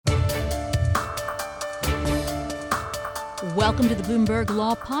Welcome to the Bloomberg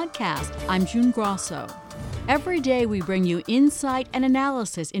Law Podcast. I'm June Grosso. Every day we bring you insight and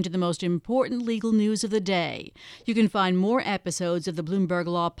analysis into the most important legal news of the day. You can find more episodes of the Bloomberg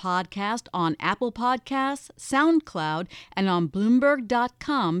Law Podcast on Apple Podcasts, SoundCloud, and on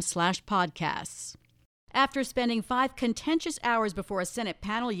Bloomberg.com/podcasts. After spending 5 contentious hours before a Senate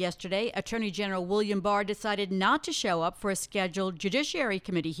panel yesterday, Attorney General William Barr decided not to show up for a scheduled Judiciary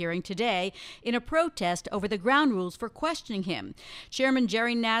Committee hearing today in a protest over the ground rules for questioning him. Chairman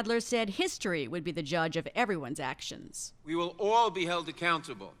Jerry Nadler said history would be the judge of everyone's actions. We will all be held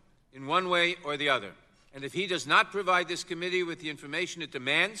accountable in one way or the other. And if he does not provide this committee with the information it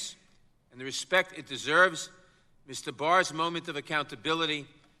demands and the respect it deserves, Mr. Barr's moment of accountability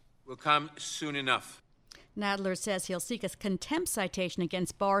will come soon enough. Nadler says he'll seek a contempt citation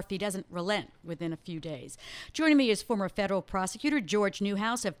against Barr if he doesn't relent within a few days. Joining me is former federal prosecutor George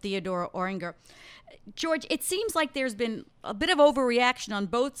Newhouse of Theodora Oringer. George, it seems like there's been a bit of overreaction on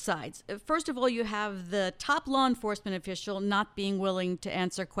both sides. First of all, you have the top law enforcement official not being willing to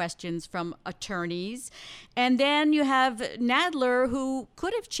answer questions from attorneys. And then you have Nadler, who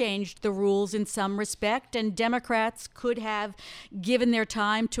could have changed the rules in some respect, and Democrats could have given their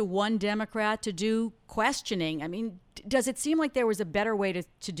time to one Democrat to do questioning. I mean, does it seem like there was a better way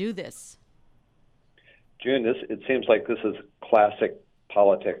to do this? June, it seems like this is classic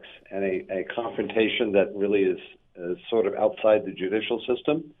politics and a confrontation that really is sort of outside the judicial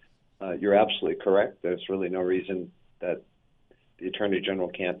system. You're absolutely correct. There's really no reason that the Attorney General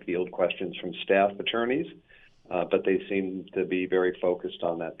can't field questions from staff attorneys, but they seem to be very focused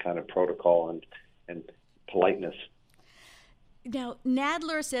on that kind of protocol and politeness. Now,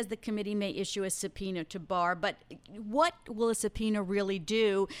 Nadler says the committee may issue a subpoena to Barr, but what will a subpoena really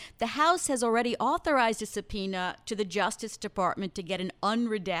do? The House has already authorized a subpoena to the Justice Department to get an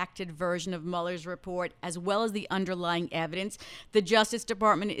unredacted version of Mueller's report as well as the underlying evidence. The Justice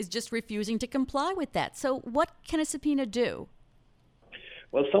Department is just refusing to comply with that. So what can a subpoena do?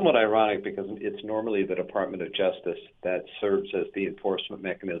 Well, it's somewhat ironic because it's normally the Department of Justice that serves as the enforcement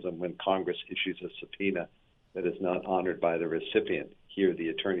mechanism when Congress issues a subpoena that is not honored by the recipient, here the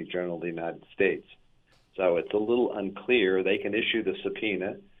Attorney General of the United States. So it's a little unclear. They can issue the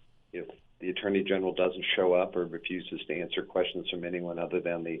subpoena if the Attorney General doesn't show up or refuses to answer questions from anyone other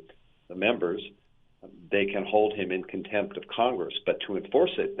than the members. They can hold him in contempt of Congress, but to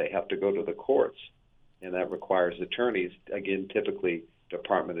enforce it, they have to go to the courts, and that requires attorneys, again, typically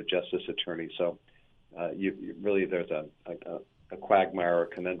Department of Justice attorneys. So you really there's a quagmire or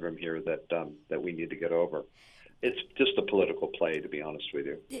conundrum here that we need to get over. It's just a political play, to be honest with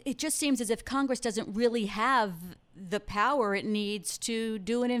you. It just seems as if Congress doesn't really have the power it needs to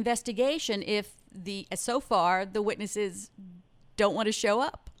do an investigation if so far the witnesses don't want to show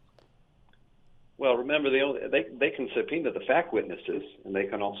up. Well, remember, they can subpoena the fact witnesses, and they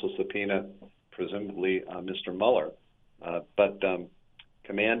can also subpoena, presumably, Mr. Mueller. But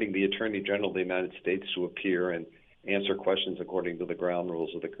commanding the Attorney General of the United States to appear and answer questions according to the ground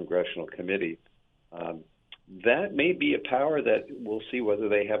rules of the Congressional Committee, that may be a power that we'll see whether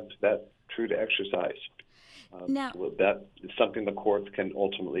they have that true to exercise. Now, that is something the courts can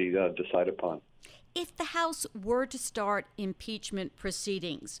ultimately decide upon. If the House were to start impeachment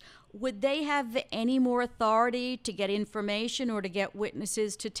proceedings, would they have any more authority to get information or to get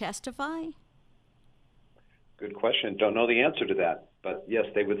witnesses to testify? Good question. Don't know the answer to that. But yes,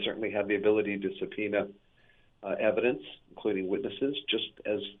 they would certainly have the ability to subpoena evidence, including witnesses, just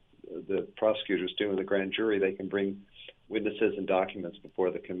as the prosecutors do in the grand jury. They can bring witnesses and documents before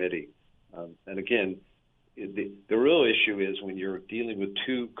the committee. And again, the real issue is when you're dealing with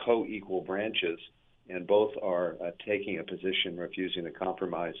two co-equal branches and both are taking a position, refusing to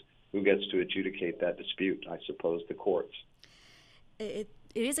compromise, who gets to adjudicate that dispute? I suppose the courts. It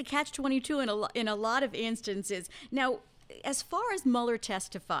is a catch-22 in a lot of instances. Now, as far as Mueller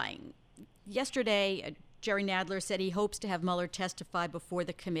testifying, yesterday Jerry Nadler said he hopes to have Mueller testify before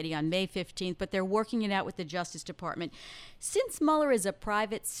the committee on May 15th, but they're working it out with the Justice Department. Since Mueller is a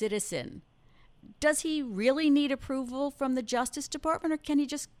private citizen, does he really need approval from the Justice Department, or can he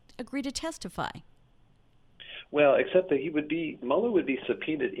just agree to testify? Well, except that Mueller would be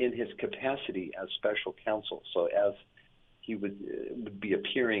subpoenaed in his capacity as special counsel, so as he would be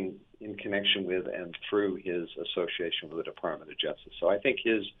appearing in connection with and through his association with the Department of Justice. So I think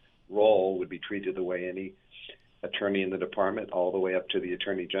his role would be treated the way any attorney in the department, all the way up to the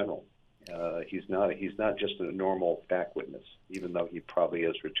Attorney General. He's not just a normal fact witness, even though he probably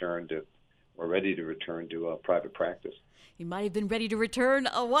has returned to or ready to return to private practice. He might have been ready to return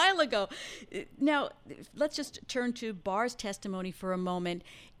a while ago. Now, let's just turn to Barr's testimony for a moment.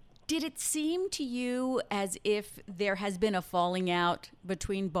 Did it seem to you as if there has been a falling out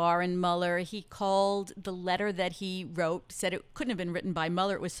between Barr and Mueller? He called the letter that he wrote, said it couldn't have been written by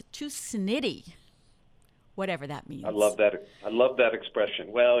Mueller. It was too snitty, whatever that means. I love that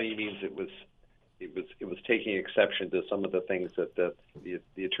expression. Well, he means it was taking exception to some of the things that the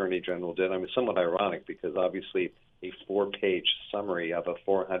Attorney General did. I mean, somewhat ironic because obviously a 4-page summary of a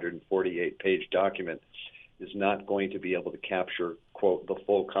 448-page document is not going to be able to capture, quote, the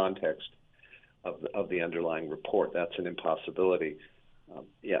full context of the underlying report. That's an impossibility.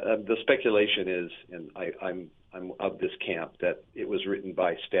 The speculation is, and I'm of this camp, that it was written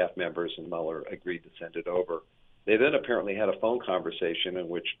by staff members and Mueller agreed to send it over. They then apparently had a phone conversation in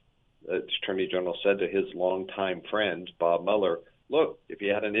which the Attorney General said to his longtime friend, Bob Mueller, look, if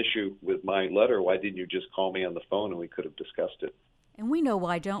you had an issue with my letter, why didn't you just call me on the phone and we could have discussed it? And we know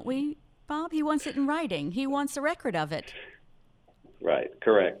why, don't we, Bob? He wants it in writing. He wants a record of it. Right,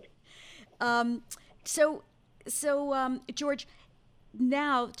 correct. So, George,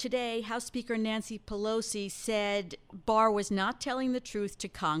 now today, House Speaker Nancy Pelosi said Barr was not telling the truth to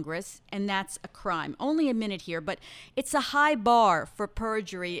Congress, and that's a crime. Only a minute here, but it's a high bar for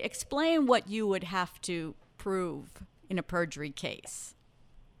perjury. Explain what you would have to prove in a perjury case.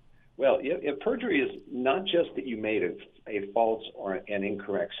 Well, if perjury is not just that you made a false or an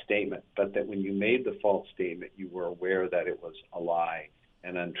incorrect statement, but that when you made the false statement, you were aware that it was a lie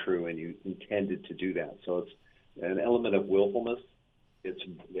and untrue, and you intended to do that. So it's an element of willfulness. It's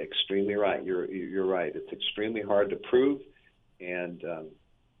extremely right. You're right. It's extremely hard to prove, and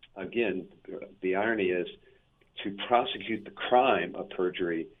again, the irony is to prosecute the crime of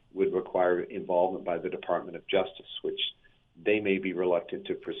perjury would require involvement by the Department of Justice, which they may be reluctant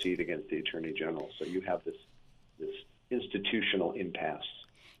to proceed against the Attorney General. So you have this institutional impasse.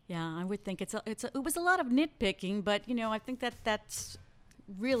 Yeah, I would think it was a lot of nitpicking, but I think that's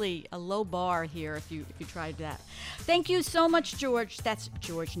really a low bar here if you tried that. Thank you so much, George. That's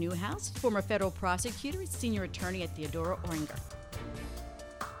George Newhouse, former federal prosecutor, senior attorney at Theodora Oringer.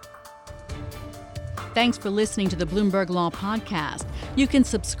 Thanks for listening to the Bloomberg Law Podcast. You can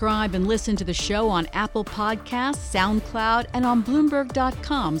subscribe and listen to the show on Apple Podcasts, SoundCloud, and on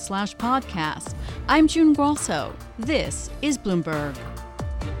Bloomberg.com/podcast. I'm June Grosso. This is Bloomberg.